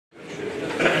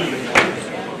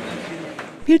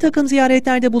Bir takım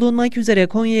ziyaretlerde bulunmak üzere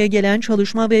Konya'ya gelen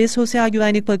Çalışma ve Sosyal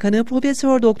Güvenlik Bakanı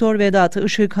Profesör Doktor Vedat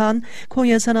Işıkhan,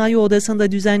 Konya Sanayi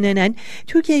Odası'nda düzenlenen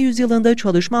Türkiye Yüzyılında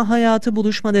Çalışma Hayatı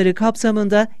buluşmaları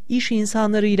kapsamında iş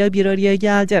insanlarıyla bir araya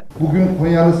geldi. Bugün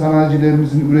Konyalı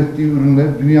sanayicilerimizin ürettiği ürünler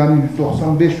dünyanın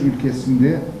 195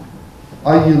 ülkesinde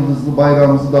ay yıldızlı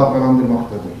bayrağımızı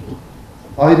dalgalandırmaktadır.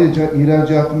 Ayrıca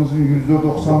ihracatımızın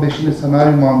 %95'ini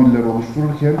sanayi mamulleri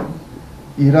oluştururken,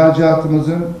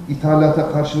 İhracatımızın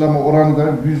ithalata karşılama oranı da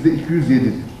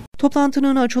 %207'dir.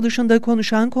 Toplantının açılışında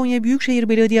konuşan Konya Büyükşehir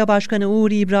Belediye Başkanı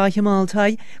Uğur İbrahim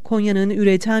Altay, Konya'nın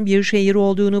üreten bir şehir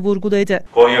olduğunu vurguladı.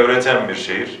 Konya üreten bir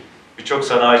şehir. Birçok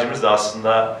sanayicimiz de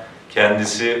aslında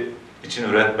kendisi için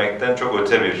üretmekten çok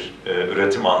öte bir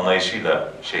üretim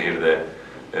anlayışıyla şehirde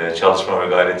çalışma ve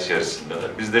gayret içerisindeler.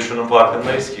 Biz de şunun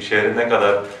farkındayız ki şehri ne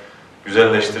kadar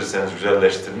güzelleştirirseniz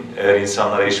güzelleştirin. Eğer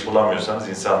insanlara iş bulamıyorsanız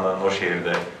insanların o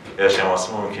şehirde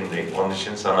yaşaması mümkün değil. Onun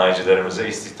için sanayicilerimize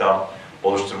istihdam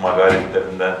oluşturma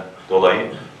gayretlerinden dolayı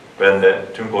ben de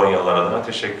tüm Konyalılar adına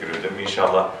teşekkür ederim.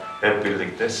 İnşallah hep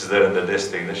birlikte sizlerin de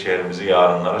desteğiyle şehrimizi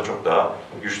yarınlara çok daha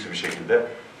güçlü bir şekilde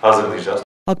hazırlayacağız.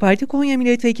 AK Parti Konya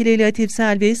Milletvekili Latif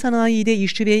Selvi, sanayide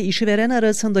işçi ve işveren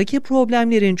arasındaki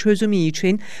problemlerin çözümü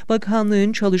için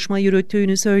bakanlığın çalışma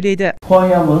yürüttüğünü söyledi.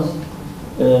 Konya'mız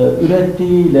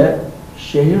ürettiğiyle,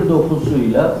 şehir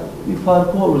dokusuyla bir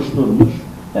farkı oluşturmuş.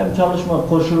 Hem çalışma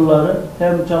koşulları,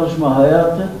 hem çalışma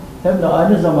hayatı, hem de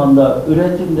aynı zamanda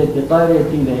üretimdeki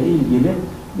gayretiyle ilgili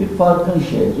bir farkın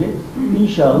şehri.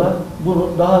 İnşallah bunu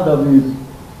daha da büyük,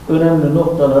 önemli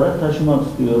noktalara taşımak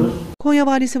istiyoruz. Konya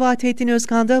Valisi Vahdettin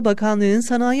Özkan da bakanlığın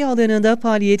sanayi alanında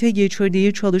faaliyete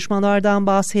geçirdiği çalışmalardan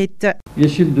bahsetti.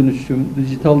 Yeşil dönüşüm,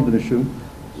 dijital dönüşüm,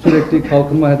 sürekli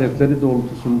kalkınma hedefleri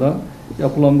doğrultusunda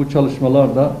yapılan bu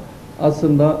çalışmalarda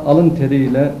aslında alın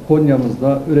teriyle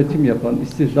Konya'mızda üretim yapan,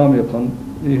 istihdam yapan,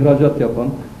 ihracat yapan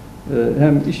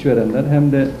hem işverenler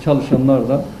hem de çalışanlar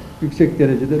da yüksek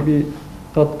derecede bir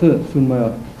katkı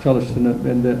sunmaya çalıştığını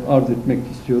ben de arz etmek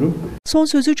istiyorum. Son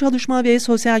sözü Çalışma ve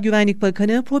Sosyal Güvenlik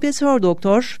Bakanı Profesör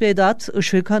Doktor Vedat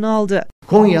Işıkhan aldı.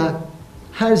 Konya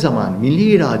her zaman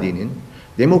milli iradenin,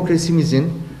 demokrasimizin,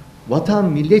 vatan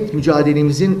millet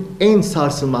mücadelemizin en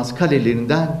sarsılmaz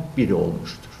kalelerinden biri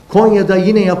olmuştur. Konya'da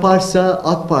yine yaparsa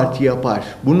AK Parti yapar.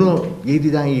 Bunu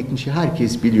 7'den 70'e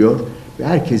herkes biliyor ve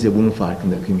herkese bunun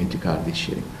farkında kıymetli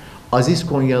kardeşlerim. Aziz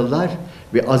Konyalılar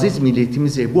ve aziz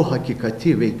milletimize bu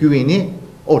hakikati ve güveni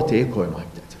ortaya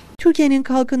koymaktadır. Türkiye'nin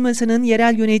kalkınmasının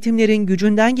yerel yönetimlerin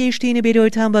gücünden geçtiğini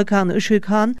belirten Bakan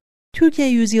Işıkhan, Türkiye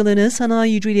yüzyılını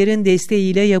sanayicilerin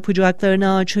desteğiyle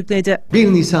yapacaklarını açıkladı.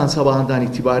 1 Nisan sabahından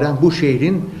itibaren bu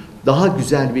şehrin daha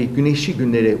güzel ve güneşli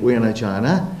günlere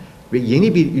uyanacağına ve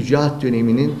yeni bir icraat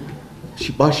döneminin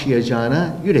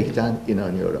başlayacağına yürekten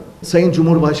inanıyorum. Sayın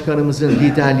Cumhurbaşkanımızın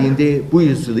liderliğinde bu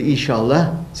yüzyılı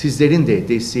inşallah sizlerin de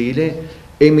desteğiyle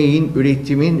emeğin,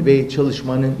 üretimin ve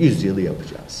çalışmanın yüzyılı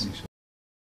yapacağız.